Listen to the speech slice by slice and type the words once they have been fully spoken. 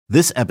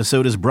This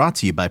episode is brought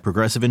to you by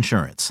Progressive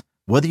Insurance.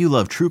 Whether you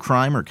love true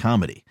crime or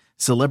comedy,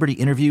 celebrity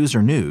interviews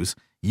or news,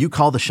 you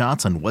call the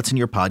shots on what's in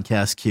your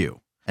podcast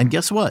queue. And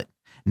guess what?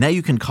 Now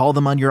you can call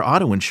them on your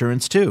auto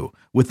insurance too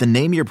with the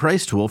Name Your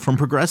Price tool from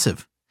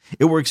Progressive.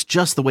 It works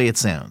just the way it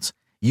sounds.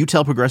 You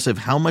tell Progressive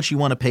how much you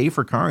want to pay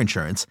for car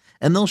insurance,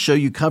 and they'll show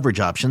you coverage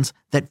options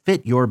that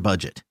fit your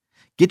budget.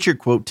 Get your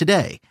quote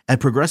today at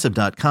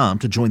Progressive.com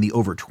to join the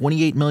over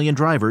 28 million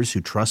drivers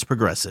who trust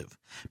Progressive.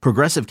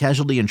 Progressive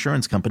Casualty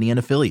Insurance Company and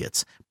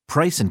Affiliates.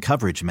 Price and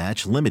coverage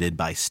match limited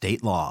by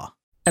state law.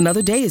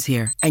 Another day is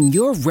here, and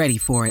you're ready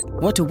for it.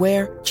 What to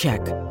wear?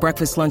 Check.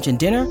 Breakfast, lunch, and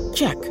dinner?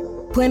 Check.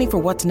 Planning for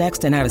what's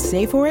next and how to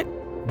save for it?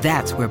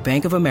 That's where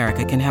Bank of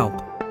America can help.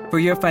 For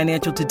your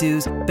financial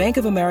to-dos, Bank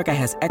of America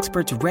has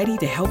experts ready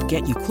to help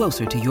get you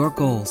closer to your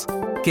goals.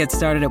 Get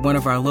started at one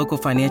of our local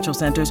financial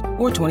centers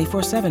or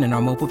 24/7 in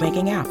our mobile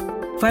banking app.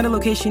 Find a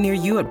location near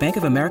you at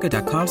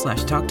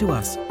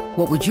bankofamerica.com/talktous.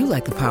 What would you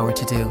like the power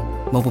to do?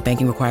 Mobile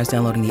banking requires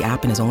downloading the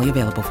app and is only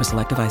available for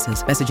select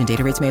devices. Message and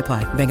data rates may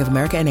apply. Bank of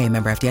America N.A.,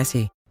 member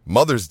FDIC.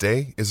 Mother's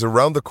Day is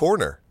around the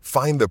corner.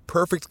 Find the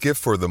perfect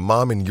gift for the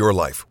mom in your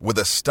life with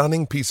a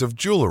stunning piece of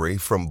jewelry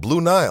from Blue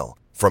Nile.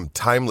 From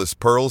timeless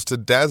pearls to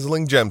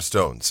dazzling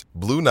gemstones,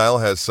 Blue Nile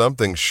has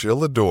something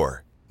she'll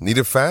adore. Need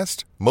it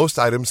fast? Most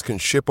items can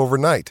ship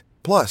overnight.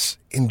 Plus,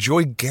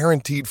 enjoy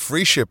guaranteed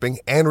free shipping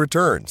and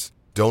returns.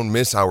 Don't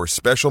miss our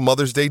special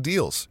Mother's Day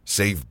deals.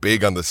 Save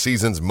big on the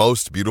season's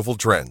most beautiful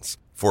trends.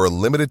 For a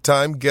limited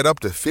time, get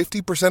up to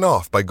 50%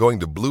 off by going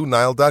to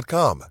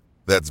BlueNile.com.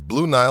 That's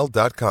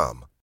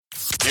BlueNile.com.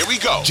 Here we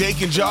go.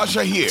 Jake and Josh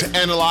are here to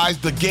analyze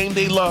the game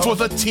they love for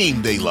the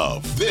team they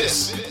love.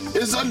 This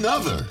is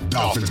another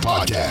Dolphins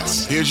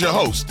podcast. Here's your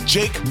host,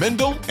 Jake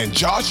Mendel and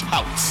Josh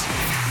Houtz.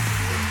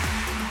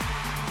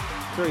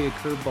 Throw you a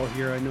curveball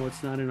here. I know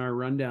it's not in our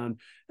rundown.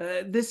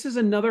 This is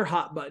another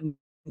hot button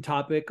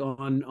topic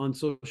on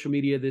social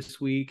media this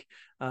week.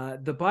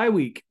 The bye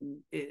week,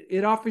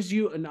 it offers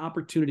you an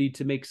opportunity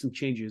to make some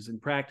changes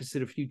and practice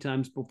it a few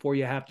times before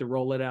you have to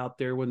roll it out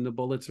there when the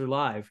bullets are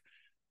live.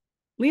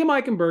 Liam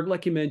Eichenberg,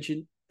 like you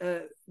mentioned,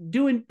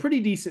 doing pretty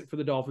decent for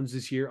the Dolphins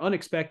this year,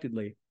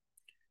 unexpectedly.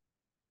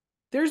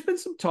 There's been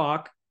some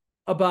talk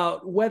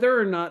about whether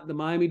or not the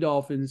Miami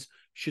Dolphins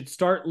should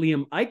start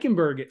Liam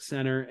Eichenberg at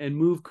center and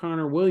move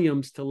Connor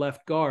Williams to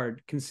left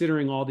guard,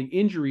 considering all the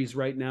injuries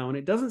right now. And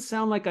it doesn't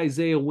sound like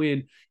Isaiah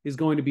Wynn is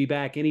going to be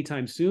back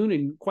anytime soon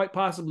and quite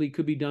possibly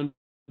could be done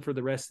for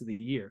the rest of the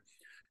year.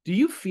 Do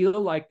you feel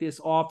like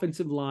this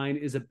offensive line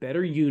is a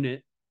better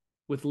unit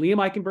with Liam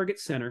Eichenberg at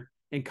center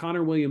and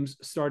Connor Williams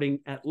starting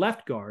at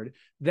left guard?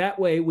 That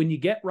way, when you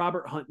get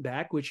Robert Hunt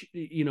back, which,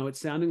 you know,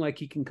 it's sounding like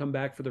he can come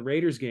back for the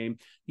Raiders game,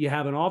 you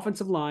have an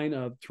offensive line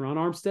of Teron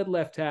Armstead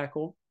left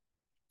tackle,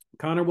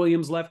 Connor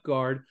Williams left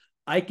guard,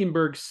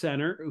 Eichenberg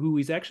center, who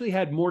he's actually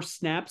had more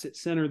snaps at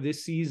center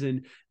this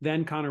season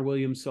than Connor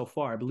Williams so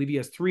far. I believe he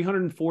has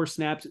 304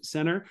 snaps at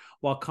center,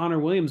 while Connor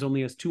Williams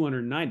only has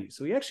 290.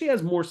 So he actually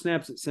has more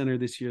snaps at center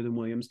this year than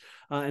Williams.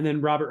 And then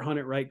Robert Hunt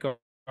at right guard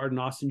and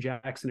Austin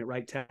Jackson at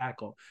right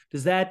tackle.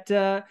 Does that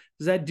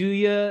do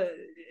you,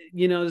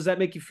 does that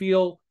make you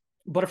feel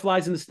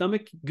butterflies in the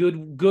stomach,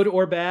 good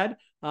or bad?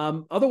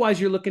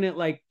 Otherwise, you're looking at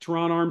like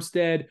Teron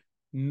Armstead,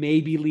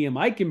 maybe Liam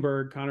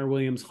Eichenberg, Connor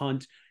Williams,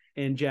 Hunt,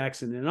 and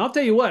Jackson. And I'll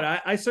tell you what,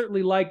 I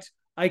certainly liked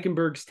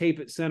Eichenberg's tape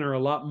at center a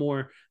lot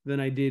more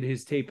than I did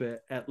his tape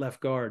at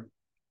left guard.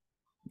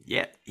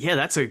 Yeah,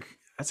 that's a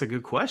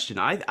good question.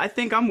 I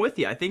think I'm with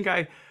you. I think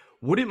I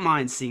wouldn't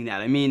mind seeing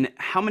that. I mean,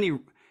 how many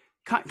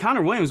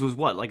Connor Williams was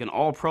what, like an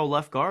all-pro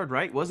left guard,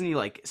 right? Wasn't he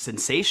like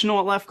sensational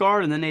at left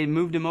guard and then they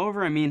moved him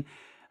over? I mean,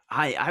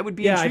 I would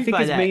be intrigued by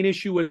that. Yeah, I think his main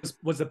issue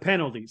was the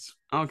penalties.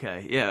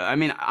 Okay, yeah. I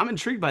mean, I'm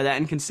intrigued by that.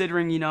 And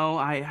considering,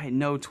 I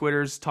know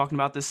Twitter's talking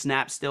about the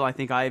snap still. I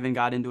think I even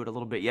got into it a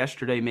little bit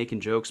yesterday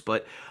making jokes.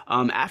 But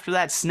after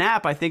that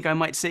snap, I think I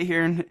might sit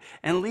here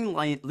and lean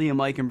Liam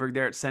Eichenberg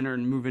there at center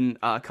and moving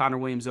Connor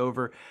Williams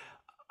over.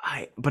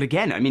 But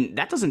again, I mean,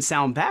 that doesn't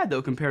sound bad,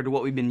 though, compared to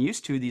what we've been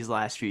used to these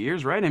last few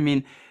years, right? I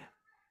mean,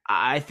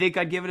 I think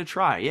I'd give it a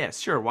try. Yeah,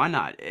 sure. Why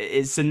not?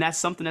 And that's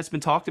something that's been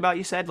talked about,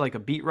 you said, like a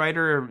beat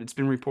writer, it's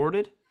been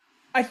reported?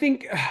 I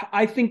think,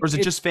 or is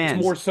it just fans?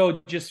 It's more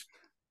so just,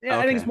 okay.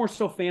 I think it's more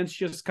so fans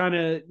just kind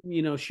of,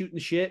 shooting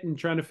the shit and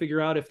trying to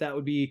figure out if that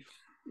would be,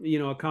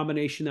 a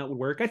combination that would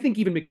work. I think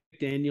even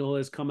McDaniel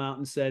has come out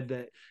and said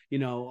that,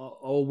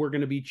 we're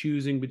going to be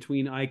choosing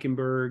between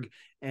Eichenberg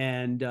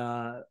and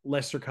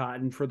Lester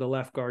Cotton for the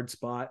left guard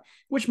spot,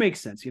 which makes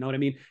sense. You know what I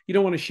mean? You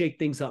don't want to shake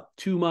things up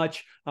too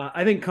much.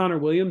 I think Connor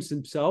Williams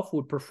himself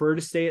would prefer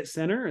to stay at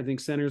center. I think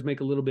centers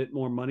make a little bit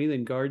more money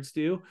than guards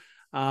do.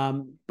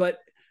 But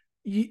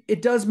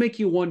it does make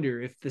you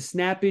wonder if the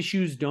snap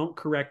issues don't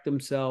correct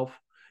themselves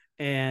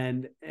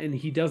and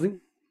he doesn't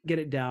get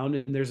it down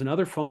and there's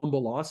another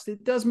fumble lost.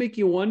 It does make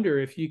you wonder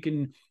if you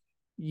can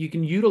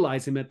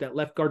utilize him at that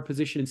left guard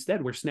position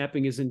instead, where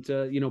snapping isn't,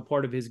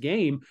 part of his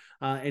game,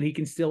 and he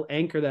can still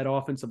anchor that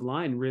offensive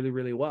line really,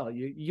 really well.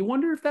 You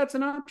wonder if that's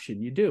an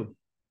option. You do.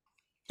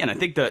 And I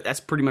think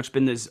that's pretty much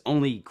been his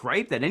only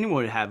gripe that anyone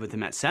would have with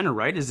him at center,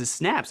 right? Is his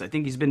snaps. I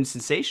think he's been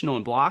sensational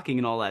in blocking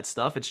and all that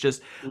stuff. It's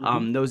just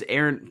those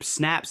errant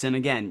snaps. And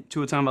again,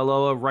 Tua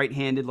Tagovailoa,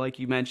 right-handed, like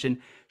you mentioned,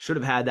 should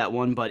have had that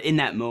one. But in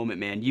that moment,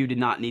 man, you did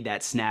not need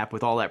that snap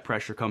with all that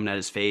pressure coming at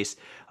his face.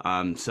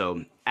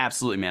 So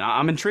absolutely, man,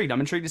 I'm intrigued. I'm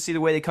intrigued to see the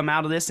way they come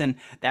out of this. And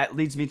that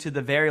leads me to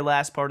the very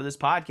last part of this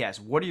podcast.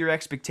 What are your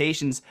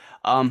expectations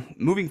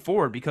moving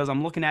forward? Because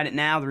I'm looking at it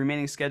now. The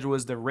remaining schedule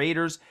is the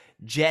Raiders,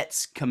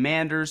 Jets,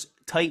 Commanders,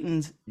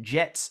 Titans,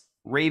 Jets,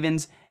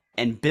 Ravens,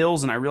 and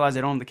Bills. And I realize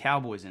I don't have the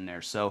Cowboys in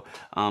there. So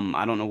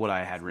I don't know what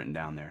I had written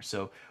down there.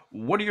 So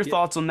what are your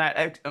thoughts on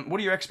that? What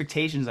are your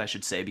expectations, I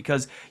should say?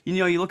 Because,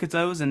 you look at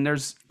those and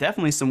there's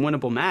definitely some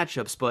winnable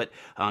matchups, but,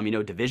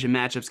 division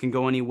matchups can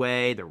go any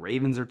way. The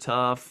Ravens are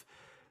tough.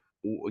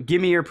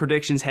 Give me your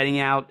predictions heading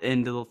out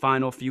into the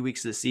final few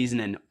weeks of the season.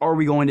 And are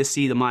we going to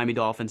see the Miami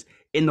Dolphins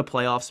in the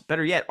playoffs?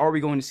 Better yet, are we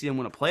going to see them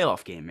win a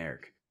playoff game,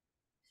 Eric?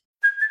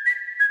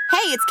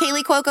 Hey, it's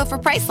Kaylee Cuoco for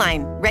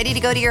Priceline. Ready to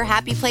go to your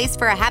happy place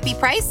for a happy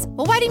price?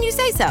 Well, why didn't you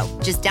say so?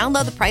 Just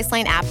download the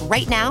Priceline app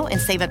right now and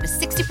save up to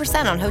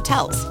 60% on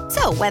hotels.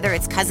 So whether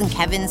it's Cousin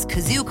Kevin's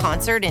Kazoo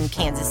Concert in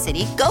Kansas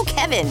City, go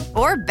Kevin,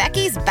 or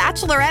Becky's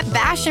Bachelorette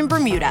Bash in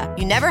Bermuda,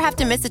 you never have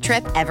to miss a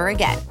trip ever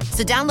again.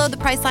 So download the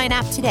Priceline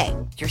app today.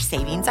 Your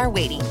savings are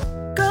waiting.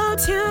 Go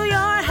to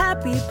your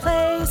happy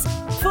place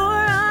for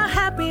a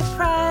happy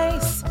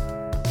price.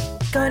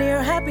 Go to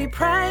your happy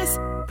price,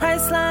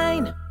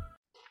 Priceline.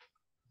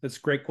 That's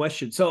a great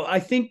question. So I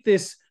think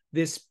this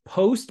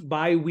post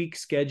bye week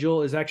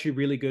schedule is actually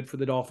really good for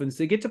the Dolphins.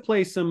 They get to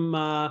play some,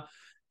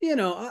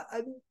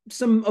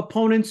 some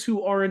opponents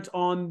who aren't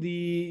aren't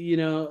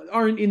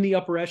in the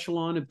upper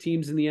echelon of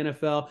teams in the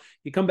NFL.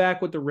 You come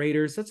back with the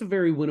Raiders. That's a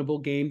very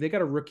winnable game. They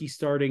got a rookie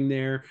starting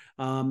there.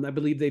 I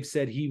believe they've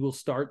said he will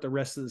start the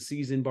rest of the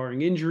season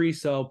barring injury.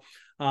 So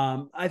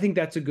I think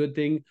that's a good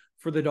thing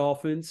for the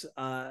Dolphins.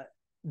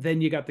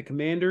 Then you got the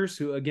Commanders,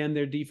 who, again,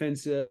 their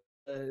defense,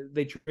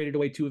 they traded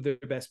away two of their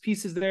best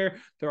pieces there.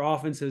 Their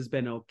offense has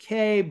been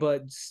okay,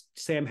 but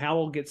Sam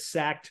Howell gets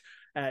sacked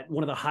at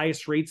one of the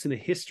highest rates in the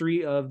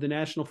history of the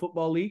National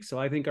Football League. So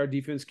I think our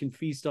defense can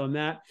feast on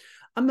that.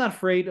 I'm not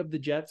afraid of the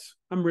Jets.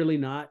 I'm really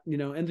not,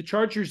 and the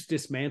Chargers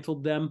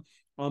dismantled them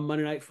on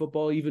Monday Night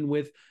Football, even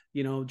with,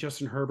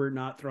 Justin Herbert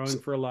not throwing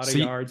for a lot of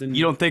yards. And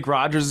you don't think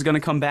Rodgers is going to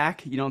come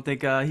back? You don't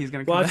think he's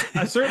going to come back?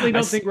 I certainly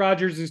don't think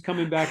Rodgers is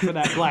coming back for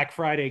that Black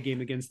Friday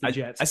game against the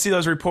Jets. I see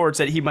those reports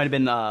that he might have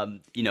been,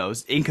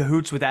 in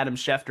cahoots with Adam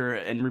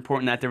Schefter and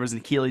reporting that there was an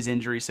Achilles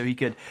injury, so he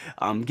could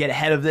get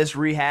ahead of this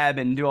rehab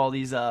and do all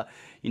these,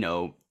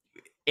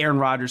 Aaron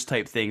Rodgers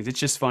type things. It's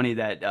just funny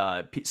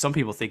that some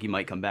people think he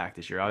might come back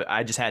this year.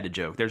 I just had to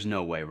joke. There's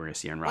no way we're going to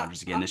see Aaron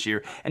Rodgers again this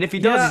year. And if he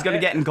does, he's going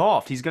to get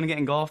engulfed. He's going to get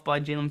engulfed by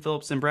Jalen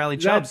Phillips and Bradley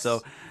Chubb.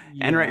 So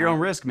enter at your own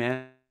risk,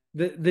 man.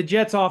 The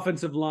Jets'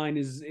 offensive line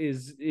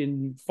is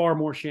in far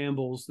more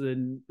shambles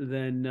than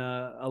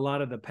a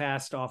lot of the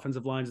past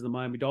offensive lines of the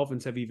Miami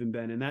Dolphins have even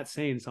been, and that's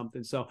saying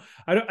something. So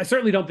I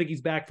certainly don't think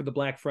he's back for the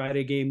Black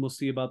Friday game. We'll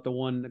see about the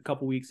one a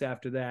couple weeks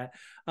after that.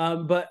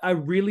 But I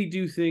really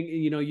do think,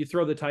 you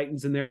throw the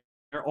Titans in there.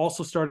 They're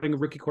also starting a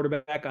rookie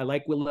quarterback. I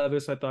like Will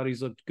Levis. I thought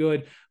he's looked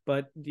good.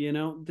 But, the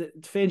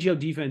Fangio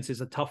defense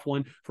is a tough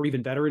one for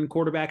even veteran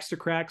quarterbacks to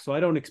crack. So I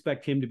don't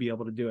expect him to be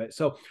able to do it.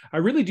 So I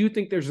really do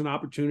think there's an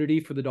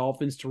opportunity for the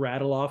Dolphins to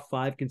rattle off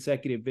 5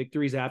 consecutive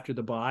victories after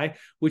the bye,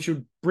 which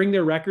would bring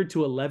their record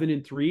to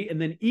 11-3.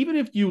 And then even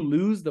if you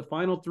lose the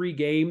final 3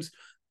 games,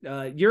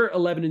 you're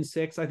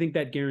 11-6. I think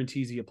that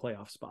guarantees you a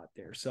playoff spot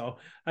there. So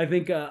I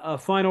think a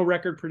final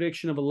record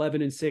prediction of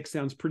 11-6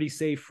 sounds pretty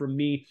safe from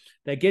me.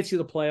 That gets you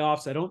the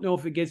playoffs. I don't know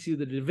if it gets you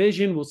the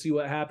division. We'll see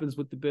what happens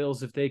with the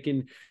Bills, if they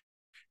can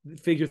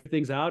figure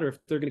things out, or if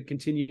they're going to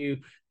continue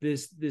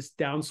this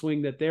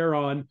downswing that they're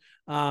on.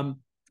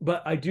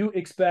 But I do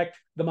expect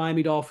the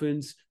Miami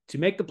Dolphins to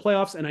make the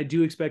playoffs, and I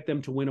do expect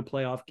them to win a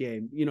playoff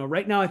game.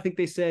 Right now, I think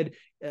they said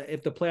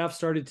if the playoffs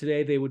started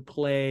today, they would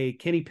play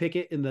Kenny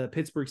Pickett in the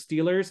Pittsburgh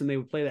Steelers, and they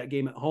would play that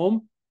game at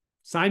home.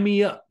 Sign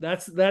me up.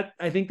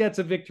 I think that's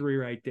a victory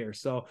right there.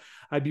 So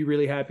I'd be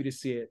really happy to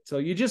see it. So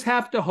you just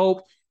have to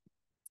hope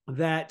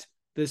that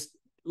this,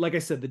 like I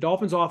said, the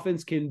Dolphins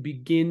offense can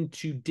begin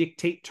to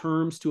dictate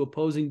terms to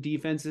opposing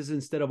defenses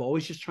instead of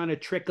always just trying to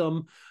trick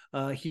them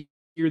here,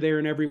 there,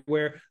 and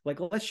everywhere. Like,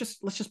 let's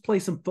just play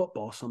some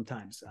football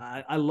sometimes.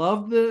 I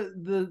love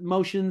the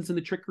motions and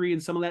the trickery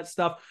and some of that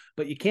stuff,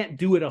 but you can't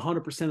do it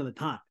 100% of the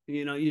time.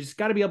 You just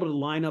got to be able to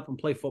line up and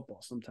play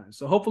football sometimes.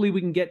 So hopefully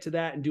we can get to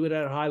that and do it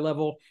at a high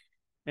level.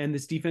 And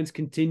this defense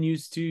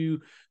continues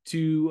to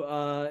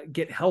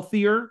get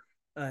healthier,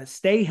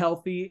 stay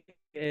healthy,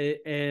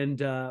 and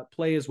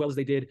play as well as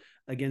they did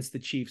against the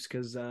Chiefs.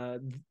 Because,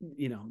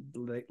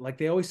 like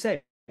they always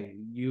say,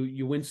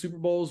 you win Super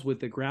Bowls with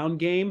the ground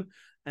game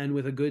and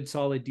with a good,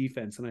 solid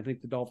defense. And I think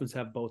the Dolphins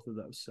have both of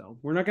those. So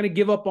we're not going to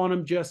give up on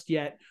them just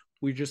yet.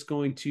 We're just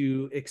going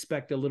to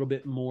expect a little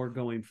bit more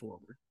going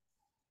forward.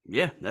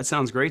 Yeah, that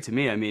sounds great to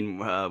me. I mean,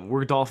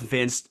 we're Dolphin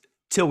fans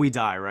till we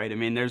die, right? I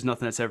mean, there's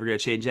nothing that's ever going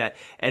to change that.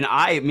 And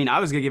I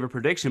was going to give a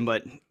prediction,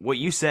 but what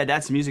you said,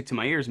 that's music to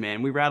my ears,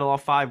 man. We rattle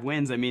off 5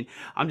 wins. I mean,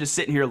 I'm just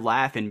sitting here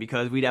laughing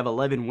because we'd have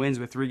 11 wins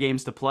with 3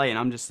 games to play, and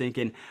I'm just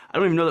thinking, I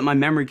don't even know that my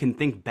memory can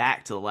think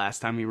back to the last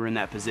time we were in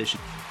that position.